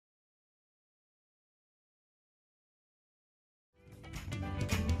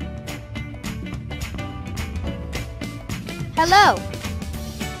Hello.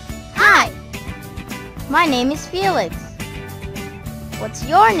 Hi. My name is Felix. What's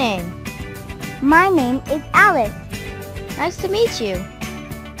your name? My name is Alice. Nice to meet you.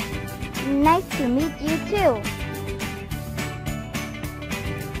 Nice to meet you too.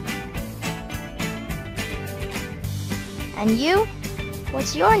 And you?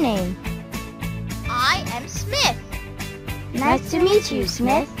 What's your name? I am Smith. Nice to meet you,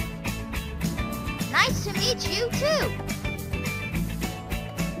 Smith. Nice to meet you too.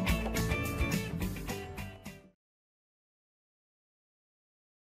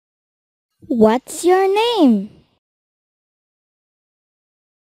 What's your name?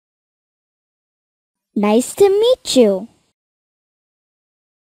 Nice to meet you.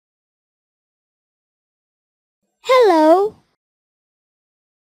 Hello.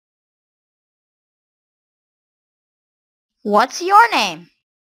 What's your name?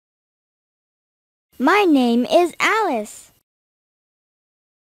 My name is Alice.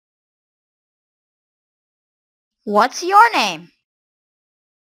 What's your name?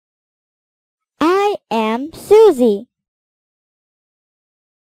 I am Susie.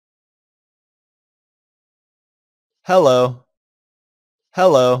 Hello.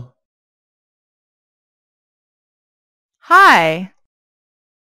 Hello. Hi.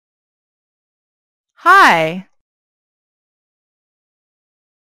 Hi.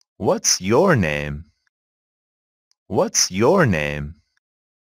 What's your name? What's your name?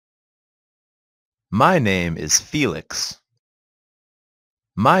 My name is Felix.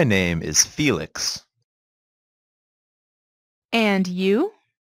 My name is Felix. And you?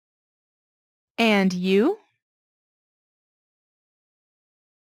 And you?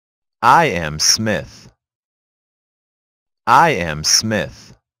 I am Smith. I am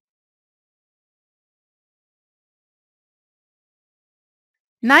Smith.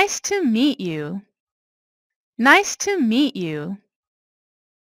 Nice to meet you. Nice to meet you.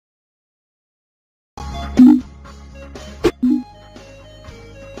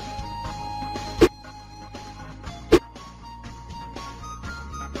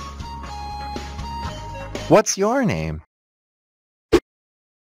 What's your name?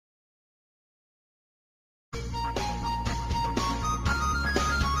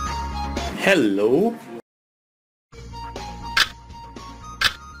 Hello.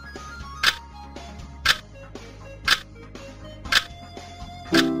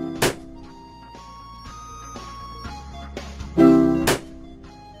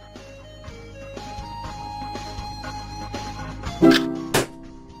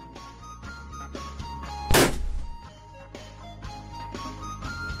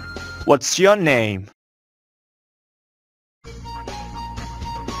 What's your name?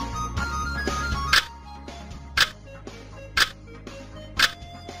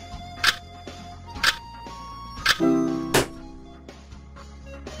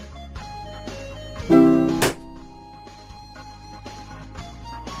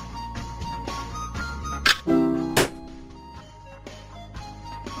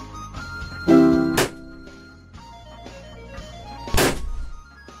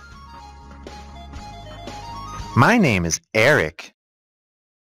 My name is Eric.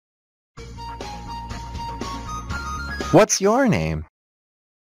 What's your name?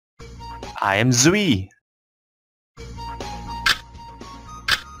 I am Zui.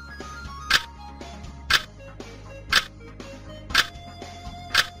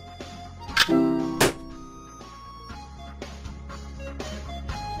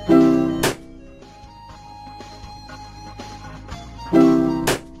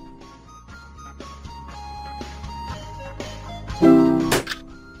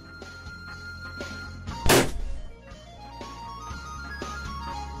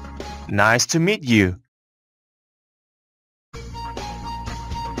 Nice to meet you.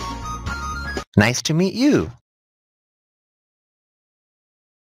 Nice to meet you.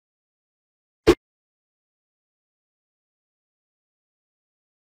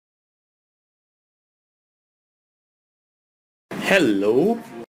 Hello.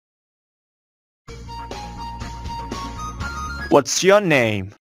 What's your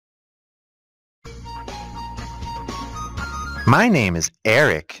name? My name is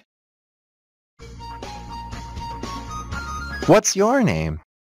Eric. What's your name?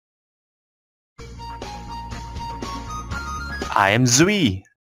 I am Zui.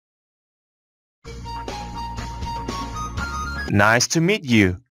 Nice to meet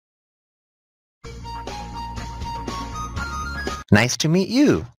you. Nice to meet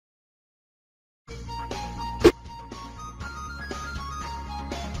you.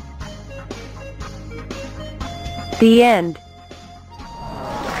 The end.